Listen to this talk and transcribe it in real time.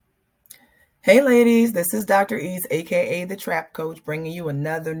Hey ladies, this is Dr. East, aka the Trap Coach, bringing you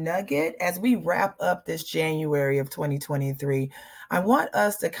another nugget as we wrap up this January of 2023. I want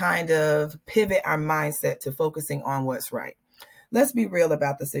us to kind of pivot our mindset to focusing on what's right. Let's be real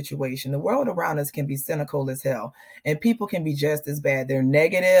about the situation. The world around us can be cynical as hell, and people can be just as bad. They're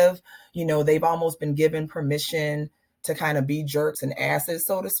negative. They've almost been given permission to kind of be jerks and asses,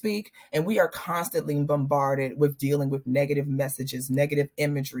 so to speak. And we are constantly bombarded with dealing with negative messages, negative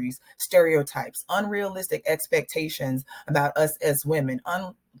imageries, stereotypes, unrealistic expectations about us as women,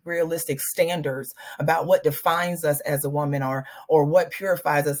 unrealistic standards about what defines us as a woman, or what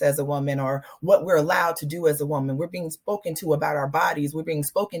purifies us as a woman, or what we're allowed to do as a woman. We're being spoken to about our bodies. We're being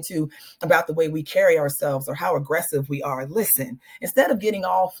spoken to about the way we carry ourselves or how aggressive we are. Listen, instead of getting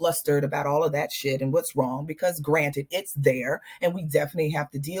all flustered about all of that shit and what's wrong, because granted, it's there and we definitely have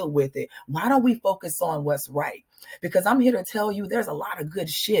to deal with it, why don't we focus on what's right? Because I'm here to tell you there's a lot of good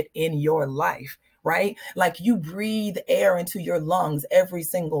shit in your life, right? Like, you breathe air into your lungs every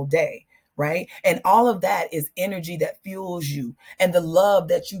single day, right? And all of that is energy that fuels you and the love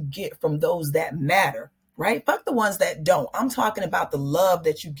that you get from those that matter, right? Fuck the ones that don't. I'm talking about the love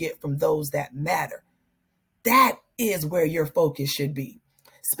that you get from those that matter. That is where your focus should be.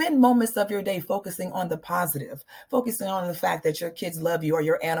 Spend moments of your day focusing on the positive, focusing on the fact that your kids love you or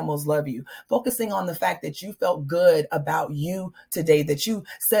your animals love you, focusing on the fact that you felt good about you today, that you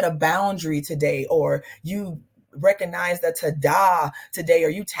set a boundary today, or you recognize that tada today, or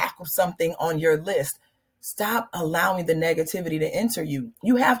you tackle something on your list. Stop allowing the negativity to enter you.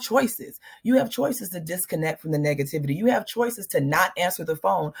 You have choices. You have choices to disconnect from the negativity. You have choices to not answer the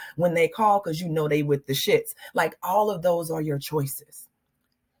phone when they call because you know they with the shits. Like, all of those are your choices.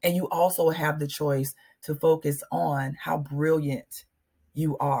 And you also have the choice to focus on how brilliant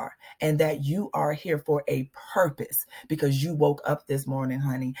you are and that you are here for a purpose, because you woke up this morning,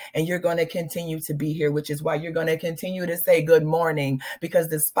 honey, and you're going to continue to be here, which is why you're going to continue to say good morning, because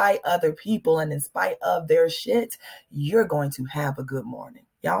despite other people and in spite of their shit, you're going to have a good morning.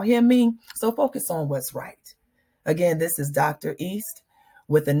 Y'all hear me? So focus on what's right. Again, this is Dr. East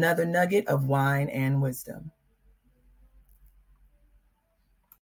with another nugget of wine and wisdom.